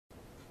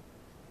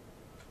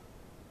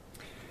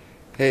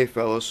Hey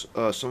fellas,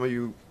 some of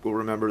you will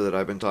remember that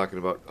I've been talking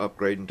about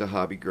upgrading to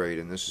hobby grade,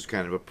 and this is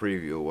kind of a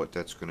preview of what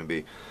that's going to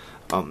be.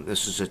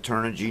 This is a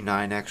Turnigy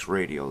 9X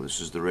radio. This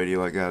is the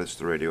radio I got. It's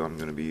the radio I'm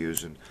going to be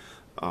using.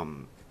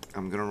 I'm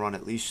going to run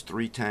at least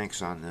 3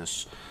 tanks on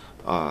this.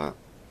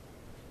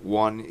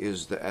 One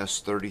is the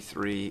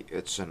S33.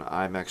 It's an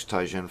IMEX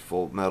Tigen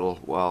full metal.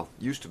 Well,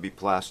 used to be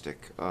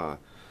plastic.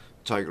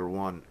 Tiger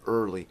 1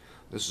 early.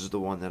 This is the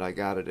one that I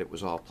got it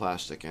was all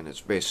plastic, and it's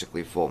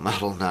basically full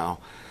metal now.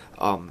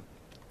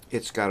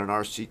 It's got an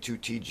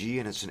RC2TG,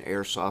 and it's an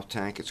airsoft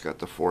tank. It's got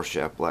the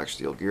 4-shaft black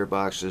steel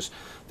gearboxes.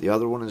 The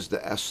other one is the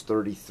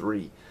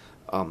S33.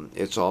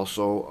 It's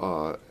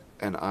also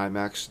an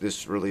IMEX.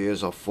 This really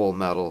is a full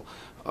metal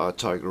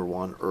Tiger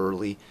 1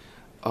 early.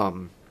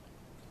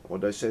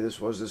 What did I say this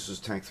was? This is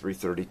tank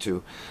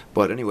 332.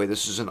 But anyway,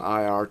 this is an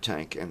IR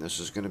tank, and this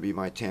is going to be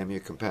my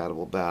Tamiya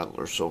compatible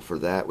battler. So for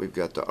that, we've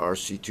got the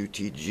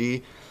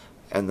RC2TG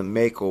and the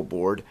Mako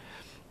board.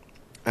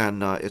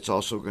 And it's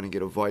also going to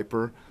get a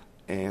Viper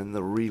and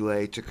the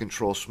relay to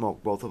control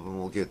smoke. Both of them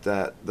will get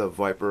that. The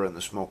Viper and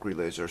the smoke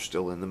relays are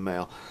still in the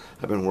mail.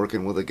 I've been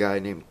working with a guy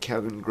named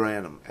Kevin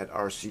Granham at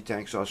RC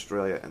Tanks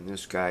Australia, and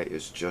this guy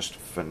is just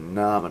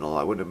phenomenal.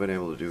 I wouldn't have been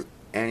able to do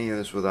any of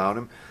this without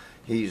him.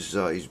 He's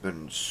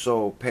been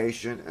so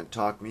patient and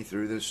talked me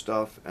through this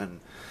stuff, and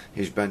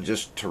he's been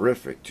just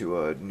terrific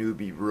to a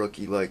newbie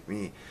rookie like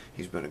me.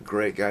 He's been a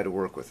great guy to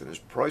work with, and his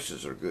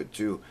prices are good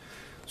too.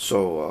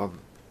 So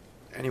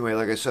anyway,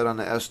 like I said, on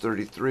the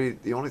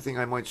S33, the only thing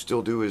I might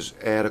still do is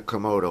add a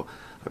Komodo.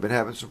 I've been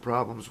having some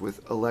problems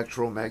with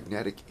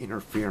electromagnetic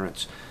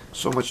interference.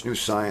 So much new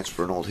science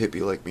for an old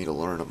hippie like me to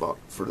learn about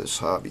for this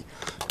hobby.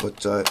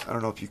 But I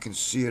don't know if you can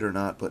see it or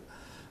not, but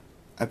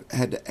I've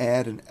had to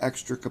add an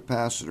extra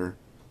capacitor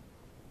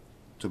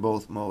to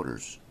both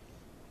motors.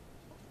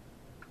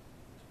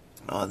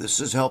 This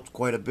has helped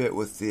quite a bit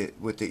with the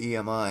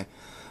EMI.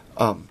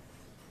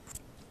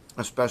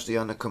 Especially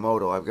on the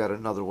Komodo. I've got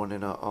another one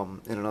in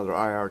another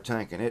IR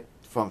tank, and it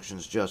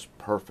functions just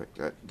perfect.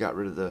 I got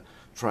rid of the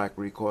track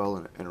recoil,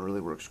 and it really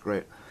works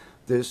great.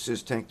 This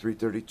is tank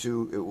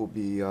 332. It will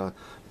be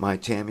my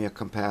Tamiya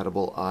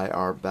compatible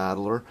IR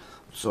battler.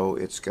 So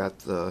it's got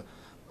the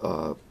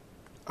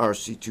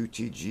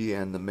RC2TG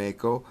and the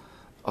Mako,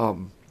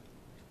 and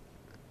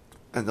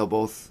they'll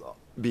both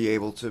be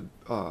able to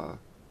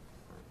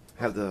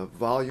have the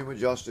volume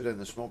adjusted and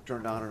the smoke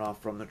turned on and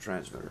off from the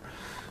transmitter.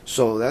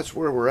 So that's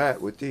where we're at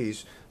with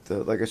these.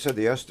 Like I said,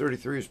 the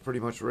S33 is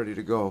pretty much ready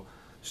to go.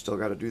 Still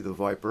got to do the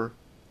Viper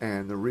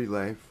and the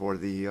relay for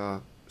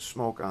the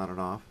smoke on and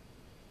off.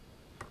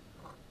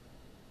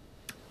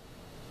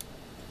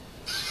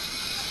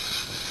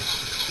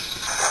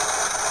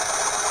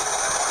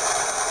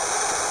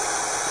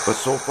 But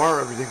so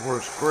far everything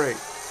works great.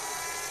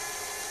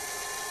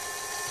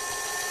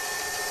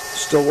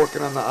 Still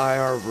working on the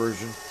IR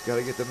version. Got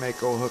to get the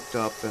Mako hooked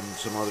up and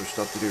some other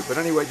stuff to do. But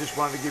anyway, just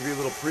wanted to give you a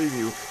little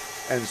preview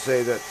and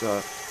say that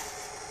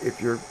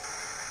if you're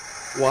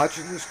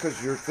watching this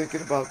because you're thinking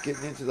about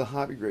getting into the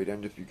hobby grade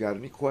end, if you got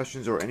any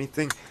questions or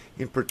anything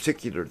in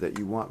particular that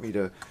you want me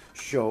to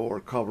show or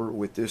cover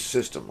with this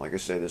system, like I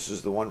say, this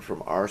is the one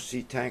from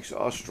RC Tanks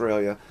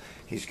Australia.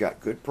 He's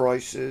got good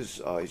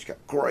prices. He's got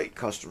great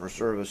customer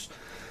service.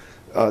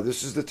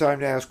 This is the time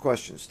to ask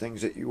questions,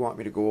 things that you want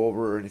me to go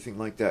over or anything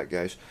like that,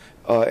 guys.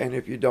 And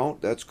if you don't,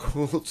 that's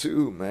cool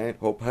too, man.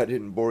 Hope I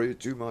didn't bore you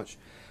too much.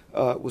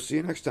 We'll see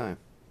you next time.